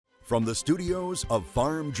From the studios of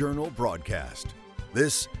Farm Journal Broadcast,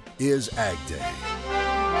 this is Ag Day.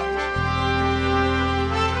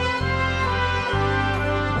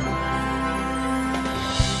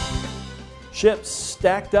 Ships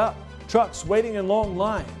stacked up, trucks waiting in long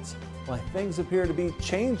lines, while things appear to be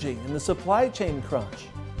changing in the supply chain crunch.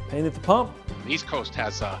 Pain at the pump. The East Coast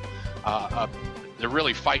has they're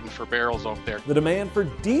really fighting for barrels over there. The demand for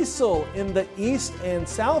diesel in the east and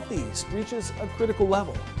southeast reaches a critical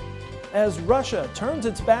level as Russia turns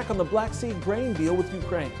its back on the Black Sea grain deal with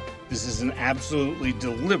Ukraine. This is an absolutely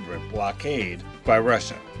deliberate blockade by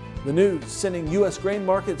Russia. The news sending U.S. grain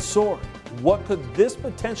markets soaring. What could this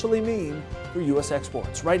potentially mean for U.S.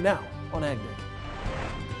 exports? Right now on Ag Day.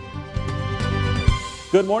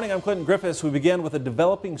 Good morning, I'm Clinton Griffiths. We begin with a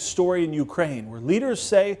developing story in Ukraine where leaders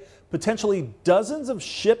say potentially dozens of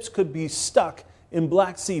ships could be stuck in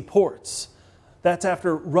Black Sea ports. That's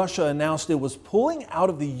after Russia announced it was pulling out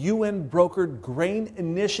of the UN-brokered grain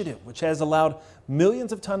initiative, which has allowed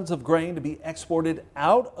millions of tons of grain to be exported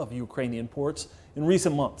out of Ukrainian ports in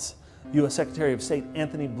recent months. U.S. Secretary of State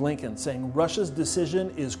Antony Blinken saying Russia's decision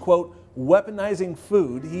is, quote, weaponizing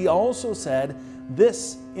food. He also said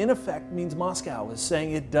this, in effect, means Moscow is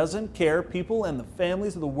saying it doesn't care. People and the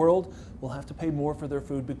families of the world will have to pay more for their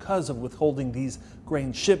food because of withholding these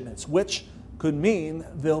grain shipments, which could mean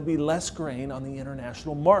there'll be less grain on the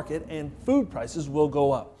international market and food prices will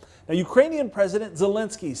go up. Now, Ukrainian President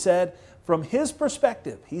Zelensky said from his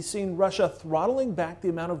perspective, he's seen Russia throttling back the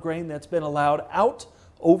amount of grain that's been allowed out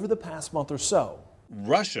over the past month or so.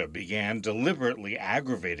 Russia began deliberately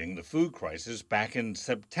aggravating the food crisis back in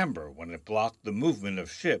September when it blocked the movement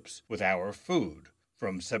of ships with our food.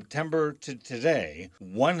 From September to today,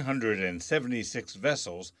 176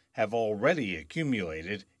 vessels have already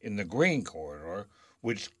accumulated in the grain corridor,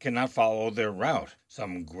 which cannot follow their route.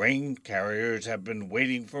 Some grain carriers have been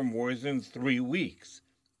waiting for more than 3 weeks.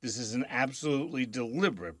 This is an absolutely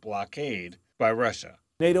deliberate blockade by Russia.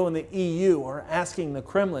 NATO and the EU are asking the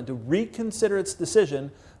Kremlin to reconsider its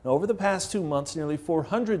decision. Over the past 2 months, nearly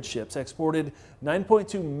 400 ships exported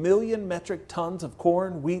 9.2 million metric tons of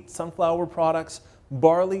corn, wheat, sunflower products,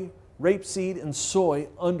 barley, rapeseed, and soy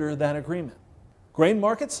under that agreement. Grain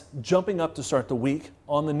markets jumping up to start the week.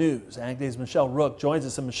 On the news, Ag Day's Michelle Rook joins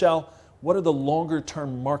us. And Michelle, what are the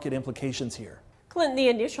longer-term market implications here? Clinton, the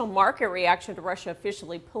initial market reaction to Russia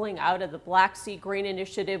officially pulling out of the Black Sea Grain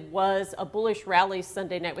Initiative was a bullish rally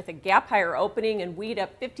Sunday night with a gap higher opening and wheat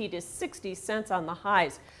up 50 to 60 cents on the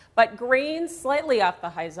highs. But grain slightly off the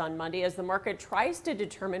highs on Monday as the market tries to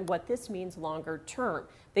determine what this means longer term.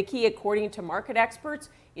 The key, according to market experts,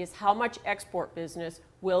 is how much export business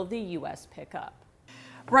will the U.S. pick up.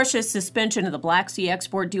 Russia's suspension of the Black Sea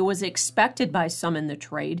export deal was expected by some in the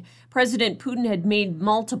trade. President Putin had made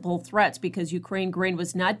multiple threats because Ukraine grain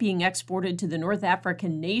was not being exported to the North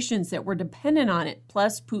African nations that were dependent on it.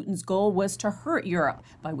 Plus, Putin's goal was to hurt Europe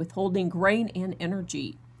by withholding grain and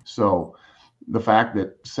energy. So the fact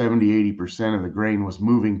that 70-80% of the grain was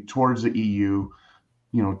moving towards the EU,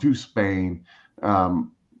 to Spain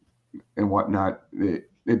and whatnot,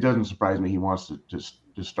 it doesn't surprise me he wants to just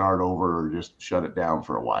start over or just shut it down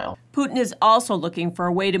for a while. Putin is also looking for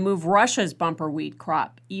a way to move Russia's bumper wheat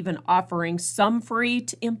crop, even offering some free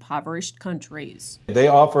to impoverished countries. They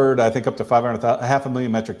offered, I think, up to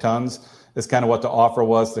 500,000 metric tons is kind of what the offer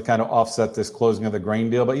was to kind of offset this closing of the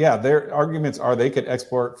grain deal. But yeah, their arguments are they could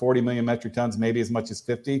export 40 million metric tons, maybe as much as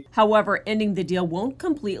 50. However, ending the deal won't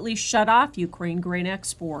completely shut off Ukraine grain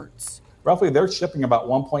exports. Roughly, they're shipping about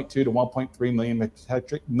 1.2 to 1.3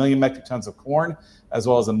 million metric tons of corn, as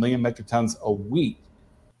well as 1 million metric tons of wheat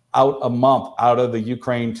out a month out of the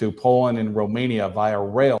Ukraine to Poland and Romania via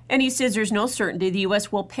rail. And he says there's no certainty the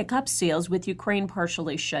U.S. will pick up sales with Ukraine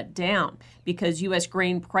partially shut down because U.S.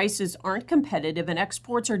 grain prices aren't competitive and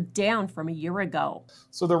exports are down from a year ago.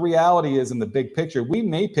 So the reality is, in the big picture, we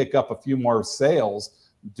may pick up a few more sales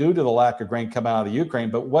due to the lack of grain coming out of the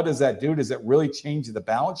Ukraine. But what does that do? Does it really change the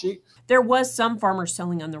balance sheet? There was some farmers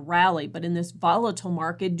selling on the rally, but in this volatile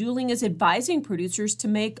market, Dueling is advising producers to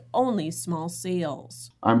make only small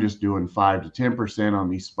sales. I'm just doing 5 to 10%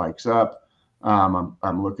 on these spikes up.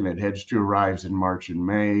 I'm looking at hedge to arrives in March and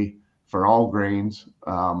May for all grains.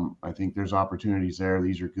 I think there's opportunities there.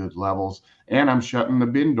 These are good levels. And I'm shutting the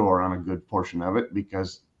bin door on a good portion of it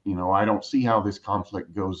because I don't see how this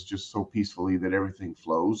conflict goes just so peacefully that everything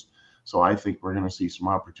flows. So I think we're going to see some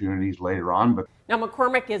opportunities later on. But now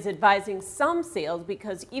McCormick is advising some sales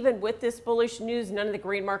because even with this bullish news, none of the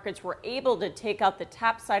grain markets were able to take out the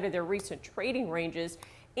top side of their recent trading ranges.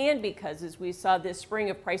 And because, as we saw this spring,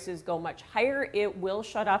 if prices go much higher, it will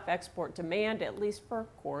shut off export demand, at least for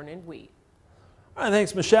corn and wheat. All right,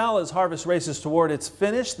 thanks, Michelle. As harvest races toward its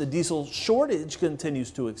finish, the diesel shortage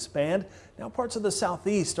continues to expand. Now parts of the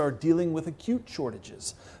southeast are dealing with acute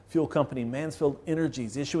shortages. Fuel company Mansfield Energy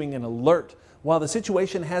is issuing an alert. While the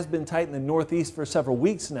situation has been tight in the northeast for several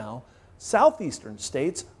weeks now, southeastern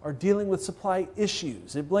states are dealing with supply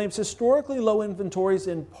issues. It blames historically low inventories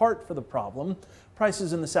in part for the problem.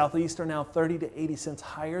 Prices in the southeast are now 30 to 80 cents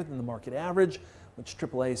higher than the market average, which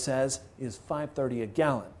AAA says is $5.30 a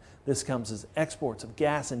gallon. This comes as exports of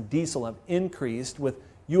gas and diesel have increased, with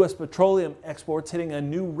U.S. petroleum exports hitting a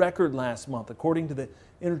new record last month, according to the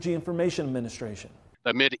Energy Information Administration.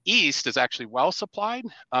 The Mid-East is actually well supplied.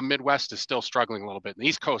 Midwest is still struggling a little bit. And the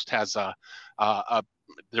East Coast has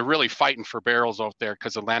they're really fighting for barrels out there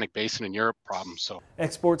because Atlantic Basin and Europe problems. So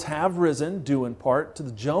exports have risen due in part to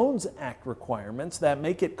the Jones Act requirements that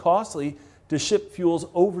make it costly to ship fuels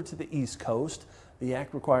over to the East Coast. The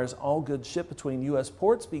act requires all goods shipped between U.S.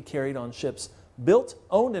 ports be carried on ships built,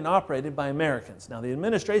 owned, and operated by Americans. Now, the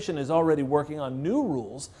administration is already working on new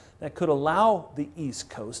rules that could allow the East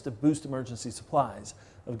Coast to boost emergency supplies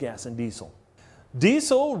of gas and diesel.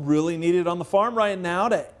 Diesel really needed on the farm right now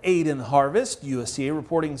to aid in harvest. USDA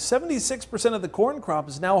reporting 76% of the corn crop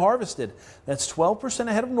is now harvested. That's 12%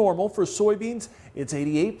 ahead of normal. For soybeans, it's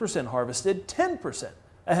 88% harvested, 10%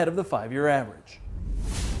 ahead of the 5-year average.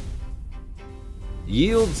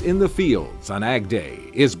 Yields in the Fields on Ag Day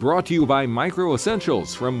is brought to you by Micro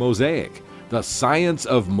Essentials from Mosaic, the science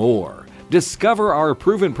of more. Discover our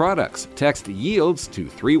proven products. Text YIELDS to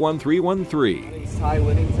 31313. My name's Ty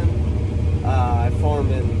Whittington. I farm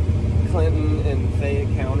in Clinton and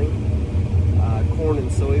Fayette County, corn and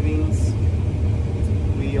soybeans.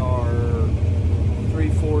 We are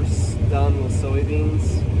 3/4 done with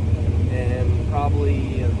soybeans and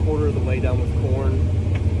probably a quarter of the way done with corn.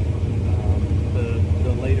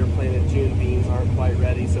 The later planted June beans aren't quite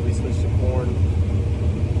ready, so we switched to corn.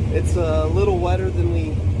 It's a little wetter than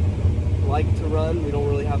we like to run. We don't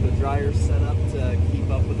really have the dryers set up to keep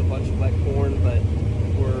up with a bunch of wet corn, but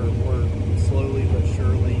we're slowly but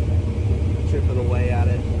surely chipping away at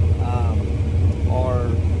it.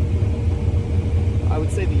 I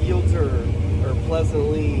would say the yields are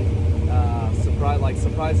pleasantly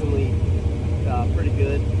surprisingly pretty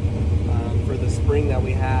good. For the spring that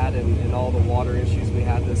we had and all the water issues we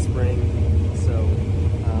had this spring.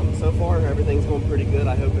 So far everything's going pretty good.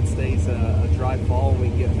 I hope it stays a dry fall and we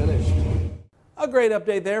can get finished. A great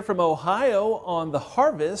update there from Ohio on the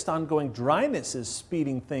harvest. Ongoing dryness is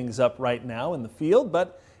speeding things up right now in the field,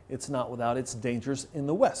 but it's not without its dangers in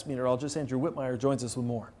the west. Meteorologist Andrew Whitmire joins us with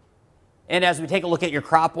more. And as we take a look at your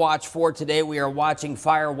crop watch for today, we are watching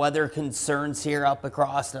fire weather concerns here up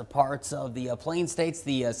across the parts of the Plain States,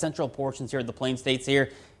 the central portions here of the Plain States here,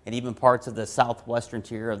 and even parts of the southwestern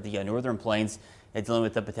tier of the northern plains. Dealing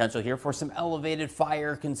with the potential here for some elevated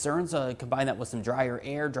fire concerns. Combine that with some drier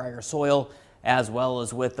air, drier soil, as well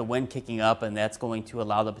as with the wind kicking up, and that's going to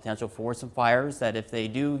allow the potential for some fires that, if they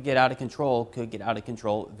do get out of control, could get out of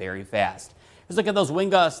control very fast. Let's look at those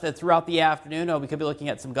wind gusts that throughout the afternoon. We could be looking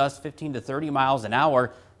at some gusts 15 to 30 miles an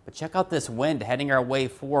hour. But check out this wind heading our way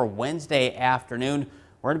for Wednesday afternoon.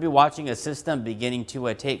 We're going to be watching a system beginning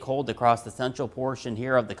to take hold across the central portion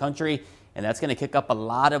here of the country. And that's going to kick up a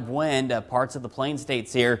lot of wind. Parts of the Plain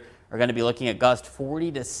States here are going to be looking at gusts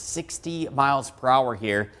 40 to 60 miles per hour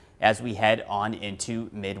here as we head on into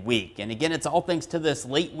midweek. And again, it's all thanks to this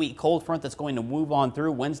late week cold front that's going to move on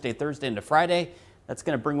through Wednesday, Thursday, into Friday. That's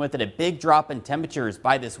going to bring with it a big drop in temperatures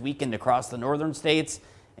by this weekend across the northern states,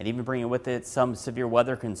 and even bringing with it some severe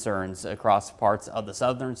weather concerns across parts of the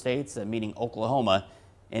southern states, meaning Oklahoma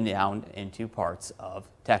and down into parts of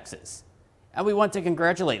Texas. And we want to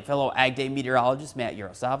congratulate fellow Ag Day meteorologist Matt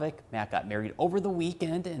Yaroslavic. Matt got married over the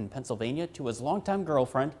weekend in Pennsylvania to his longtime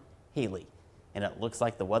girlfriend, Haley. And it looks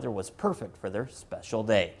like the weather was perfect for their special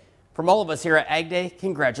day. From all of us here at Ag Day,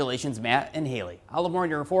 congratulations, Matt and Haley. I'll have more on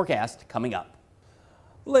your forecast coming up.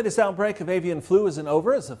 The latest outbreak of avian flu isn't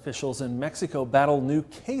over as officials in Mexico battle new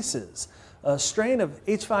cases. A strain of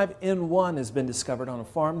H5N1 has been discovered on a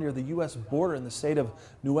farm near the U.S. border in the state of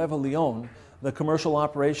Nuevo Leon. The commercial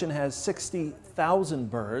operation has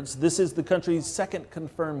 60,000 birds. This is the country's second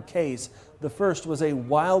confirmed case. The first was a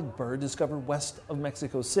wild bird discovered west of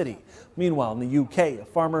Mexico City. Meanwhile, in the UK, a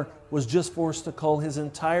farmer was just forced to cull his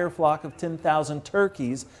entire flock of 10,000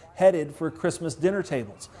 turkeys headed for Christmas dinner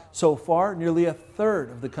tables. So far, nearly a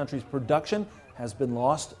third of the country's production has been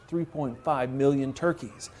lost, 3.5 million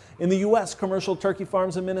turkeys. In the U.S., commercial turkey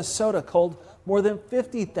farms in Minnesota culled more than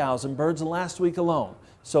 50,000 birds last week alone.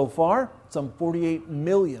 So far, some 48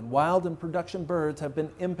 million wild and production birds have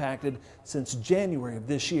been impacted since January of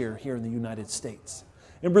this year here in the United States.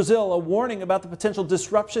 In Brazil, a warning about the potential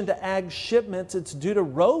disruption to ag shipments. It's due to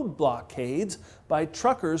road blockades by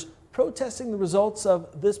truckers protesting the results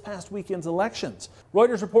of this past weekend's elections.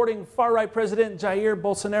 Reuters reporting far-right President Jair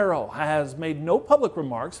Bolsonaro has made no public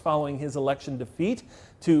remarks following his election defeat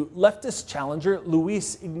to leftist challenger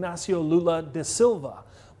Luiz Inácio Lula da Silva.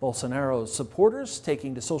 Bolsonaro's supporters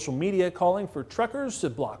taking to social media calling for truckers to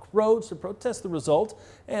block roads to protest the result,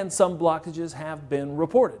 and some blockages have been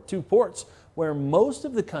reported. Two ports where most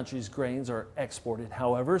of the country's grains are exported,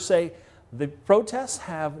 however, say the protests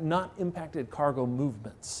have not impacted cargo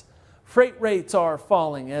movements. Freight rates are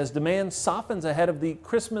falling as demand softens ahead of the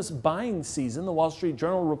Christmas buying season. The Wall Street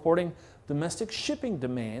Journal reporting domestic shipping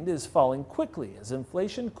demand is falling quickly as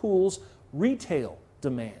inflation cools retail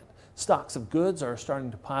demand. Stocks of goods are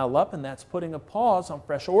starting to pile up, and that's putting a pause on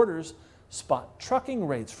fresh orders. Spot trucking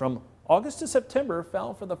rates from August to September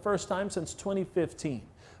fell for the first time since 2015.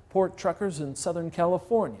 Port truckers in Southern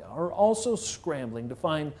California are also scrambling to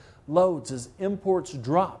find loads as imports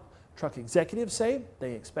drop. Truck executives say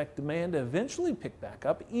they expect demand to eventually pick back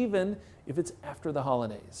up, even if it's after the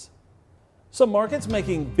holidays. Some markets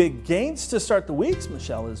making big gains to start the weeks.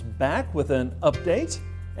 Michelle is back with an update.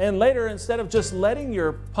 And later, instead of just letting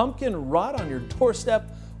your pumpkin rot on your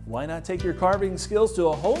doorstep, why not take your carving skills to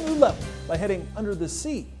a whole new level by heading under the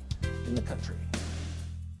sea in the country?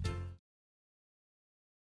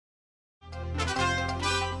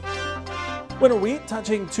 Winter wheat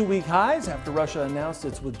touching 2-week highs after Russia announced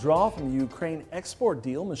its withdrawal from the Ukraine export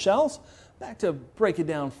deal. Michelle's back to break it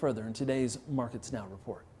down further in today's Markets Now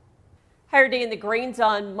report. Higher day in the grains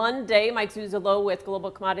on Monday. Mike Zuzolo with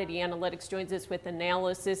Global Commodity Analytics joins us with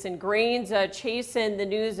analysis. And grains chasing the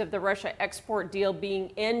news of the Russia export deal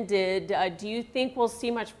being ended. Do you think we'll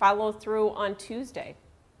see much follow through on Tuesday?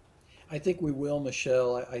 I think we will,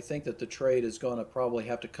 Michelle. I think that the trade is going to probably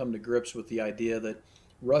have to come to grips with the idea that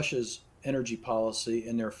Russia's energy policy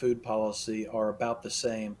and their food policy are about the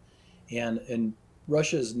same. And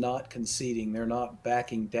Russia is not conceding. They're not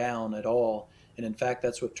backing down at all. And in fact,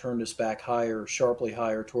 that's what turned us back higher, sharply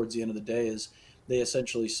higher towards the end of the day, is they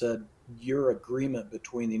essentially said, your agreement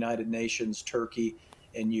between the United Nations, Turkey,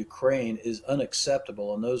 and Ukraine is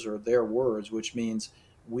unacceptable. And those are their words, which means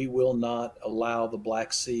we will not allow the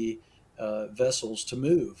Black Sea vessels to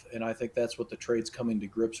move. And I think that's what the trade's coming to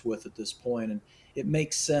grips with at this point. And it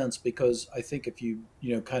makes sense because I think if you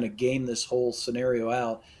kind of game this whole scenario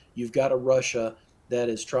out, you've got a Russia that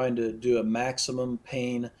is trying to do a maximum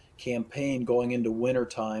pain campaign going into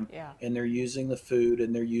wintertime, and they're using the food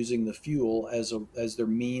and they're using the fuel as their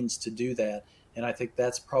means to do that. And I think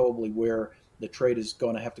that's probably where the trade is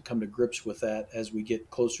going to have to come to grips with that as we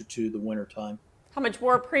get closer to the wintertime. How much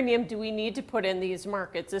more premium do we need to put in these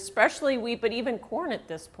markets, especially wheat, but even corn at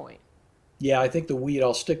this point? Yeah, I think the wheat,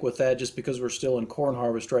 I'll stick with that just because we're still in corn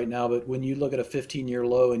harvest right now. But when you look at a 15-year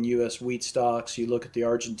low in U.S. wheat stocks, you look at the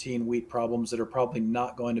Argentine wheat problems that are probably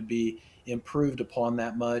not going to be improved upon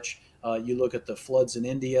that much. You look at the floods in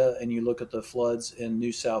India and you look at the floods in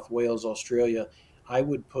New South Wales, Australia. I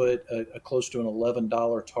would put a close to an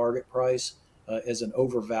 $11 target price as an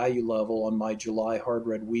overvalue level on my July hard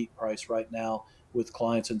red wheat price right now with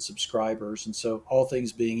clients and subscribers. And so all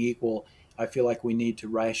things being equal, I feel like we need to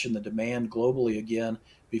ration the demand globally again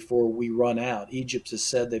before we run out. Egypt has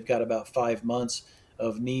said they've got about 5 months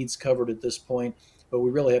of needs covered at this point, but we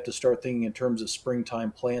really have to start thinking in terms of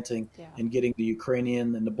springtime planting and getting the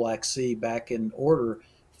Ukrainian and the Black Sea back in order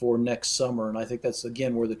for next summer. And I think that's,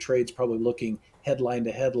 again, where the trade's probably looking headline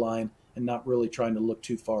to headline and not really trying to look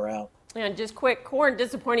too far out. And just quick, corn,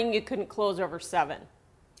 disappointing you couldn't close over 7.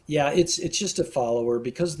 Yeah, it's just a follower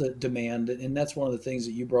because the demand, and that's one of the things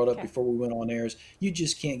that you brought up before we went on air, is you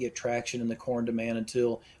just can't get traction in the corn demand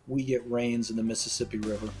until we get rains in the Mississippi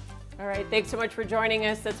River. All right, thanks so much for joining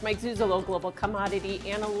us. That's Mike Zuzolo, Global Commodity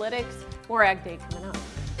Analytics. More Ag Day coming up.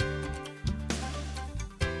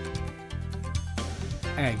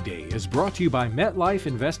 Ag Day is brought to you by MetLife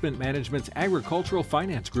Investment Management's Agricultural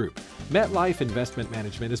Finance Group. MetLife Investment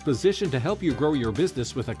Management is positioned to help you grow your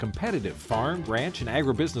business with a competitive farm, ranch, and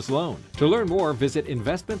agribusiness loan. To learn more, visit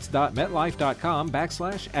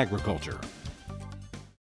investments.metlife.com/agriculture.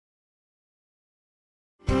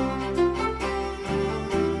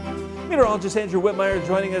 Meteorologist Andrew Whitmire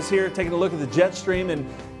joining us here, taking a look at the jet stream, and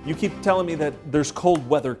you keep telling me that there's cold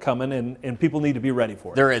weather coming and people need to be ready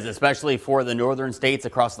for it. There is, especially for the northern states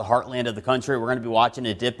across the heartland of the country. We're going to be watching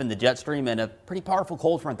a dip in the jet stream and a pretty powerful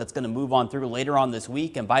cold front that's going to move on through later on this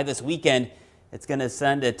week. And by this weekend, it's going to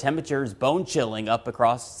send temperatures bone chilling up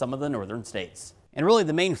across some of the northern states. And really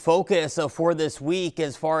the main focus for this week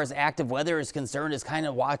as far as active weather is concerned is kind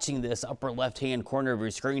of watching this upper left-hand corner of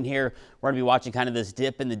your screen here. We're going to be watching kind of this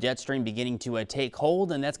dip in the jet stream beginning to take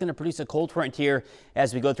hold, and that's going to produce a cold front here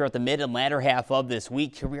as we go throughout the mid and latter half of this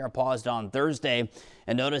week. Here we are paused on Thursday.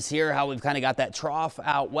 And notice here how we've kind of got that trough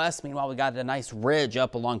out west. Meanwhile, we got a nice ridge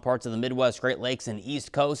up along parts of the Midwest, Great Lakes, and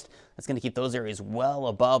East Coast. That's going to keep those areas well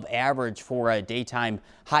above average for daytime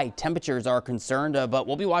high temperatures are concerned. But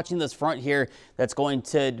we'll be watching this front here that's going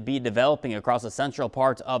to be developing across the central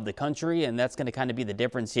part of the country. And that's going to kind of be the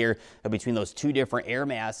difference here between those two different air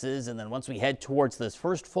masses. And then once we head towards this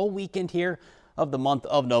first full weekend here of the month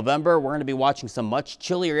of November, we're going to be watching some much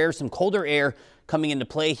chillier air, some colder air coming into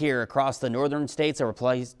play here across the northern states. We're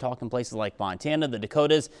talking places like Montana, the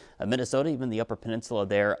Dakotas, Minnesota, even the upper peninsula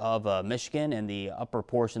there of Michigan and the upper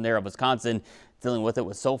portion there of Wisconsin, dealing with it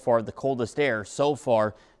with so far the coldest air so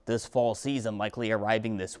far this fall season, likely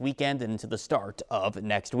arriving this weekend and into the start of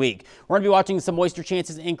next week. We're going to be watching some moisture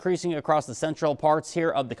chances increasing across the central parts here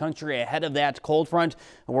of the country ahead of that cold front,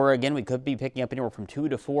 where again we could be picking up anywhere from 2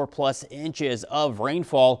 to 4+ inches of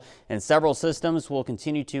rainfall, and several systems will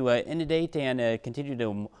continue to inundate and continue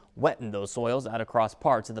to wetten those soils out across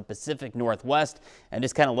parts of the Pacific Northwest. And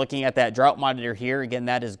just kind of looking at that drought monitor here, again,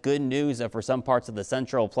 that is good news for some parts of the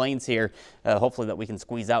central plains here. Hopefully that we can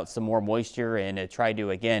squeeze out some more moisture and try to,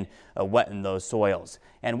 again, wetten those soils.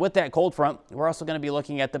 And with that cold front, we're also going to be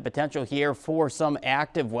looking at the potential here for some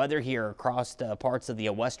active weather here across parts of the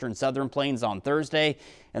western southern plains on Thursday.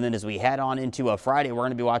 And then as we head on into Friday, we're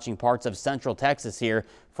going to be watching parts of central Texas here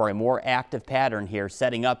for a more active pattern here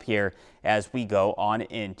setting up here as we go on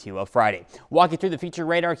into Friday. Walking through the feature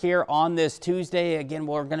radar here on this Tuesday. Again,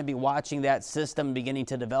 we're going to be watching that system beginning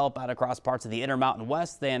to develop out across parts of the Intermountain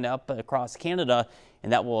West, then up across Canada,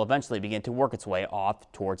 and that will eventually begin to work its way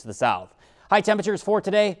off towards the south. High temperatures for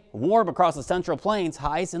today, warm across the central plains,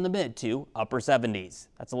 highs in the mid to upper 70s.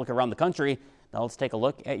 That's a look around the country. Now let's take a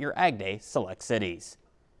look at your Ag Day select cities.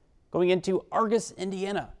 Going into Argus,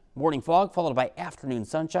 Indiana. Morning fog followed by afternoon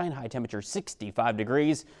sunshine, high temperature 65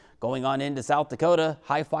 degrees. Going on into South Dakota,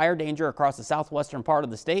 high fire danger across the southwestern part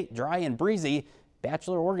of the state, dry and breezy.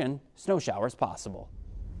 Bachelor, Oregon, snow showers possible.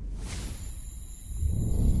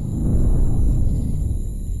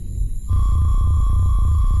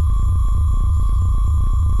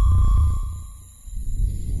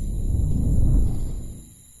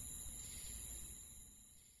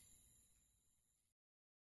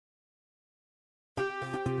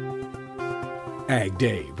 Ag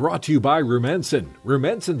Day, brought to you by Rumensin.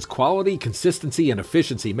 Rumensin's quality, consistency, and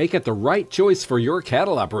efficiency make it the right choice for your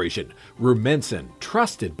cattle operation. Rumensin,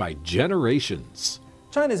 trusted by generations.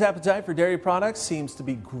 China's appetite for dairy products seems to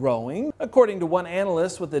be growing. According to one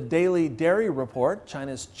analyst with the Daily Dairy Report,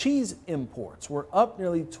 China's cheese imports were up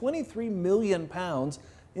nearly 23 million pounds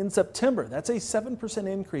in September. That's a 7%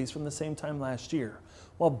 increase from the same time last year,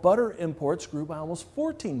 while butter imports grew by almost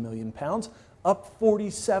 14 million pounds, up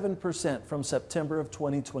 47% from September of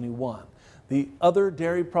 2021. The other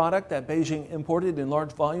dairy product that Beijing imported in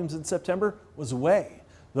large volumes in September was whey.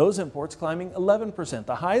 Those imports climbing 11%,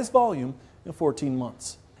 the highest volume in 14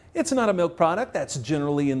 months. It's not a milk product that's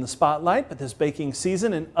generally in the spotlight, but this baking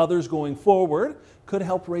season and others going forward could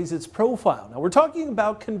help raise its profile. Now we're talking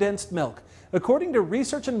about condensed milk. According to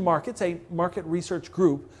Research and Markets, a market research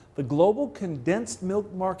group, the global condensed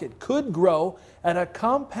milk market could grow at a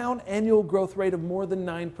compound annual growth rate of more than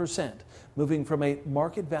 9%, moving from a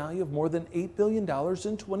market value of more than $8 billion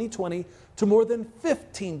in 2020 to more than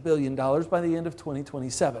 $15 billion by the end of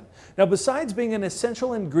 2027. Now, besides being an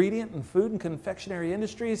essential ingredient in food and confectionery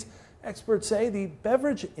industries, experts say the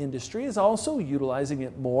beverage industry is also utilizing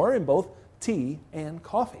it more in both tea and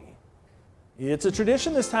coffee. It's a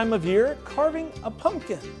tradition this time of year, carving a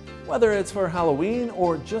pumpkin, whether it's for Halloween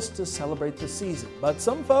or just to celebrate the season. But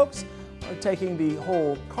some folks are taking the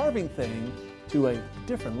whole carving thing to a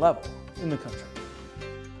different level in the country.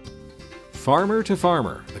 Farmer to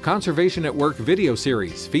Farmer, the Conservation at Work video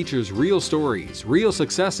series features real stories, real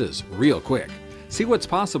successes, real quick. See what's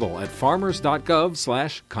possible at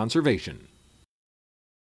farmers.gov/conservation.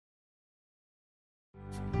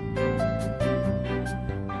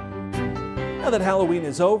 Now that Halloween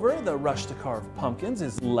is over, the rush to carve pumpkins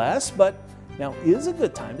is less, but now is a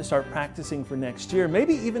good time to start practicing for next year.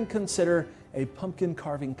 Maybe even consider a pumpkin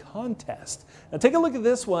carving contest. Now take a look at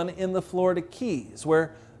this one in the Florida Keys,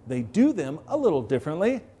 where they do them a little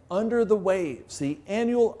differently. Under the Waves, the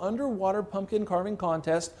annual underwater pumpkin carving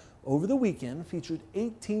contest over the weekend featured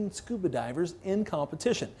 18 scuba divers in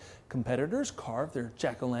competition. Competitors carved their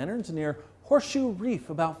jack-o'-lanterns near Horseshoe Reef,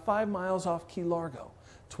 about 5 miles off Key Largo.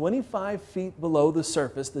 25 feet below the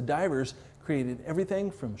surface, the divers created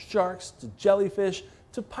everything from sharks to jellyfish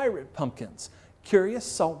to pirate pumpkins. Curious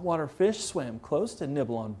saltwater fish swam close to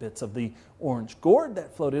nibble on bits of the orange gourd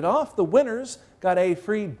that floated off. The winners got a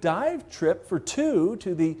free dive trip for 2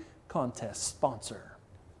 to the contest sponsor.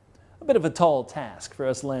 A bit of a tall task for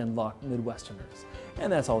us landlocked Midwesterners.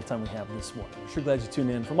 And that's all the time we have this morning. We're sure glad you tuned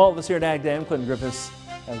in. From all of us here at Ag Day, I'm Clinton Griffiths.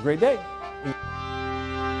 Have a great day.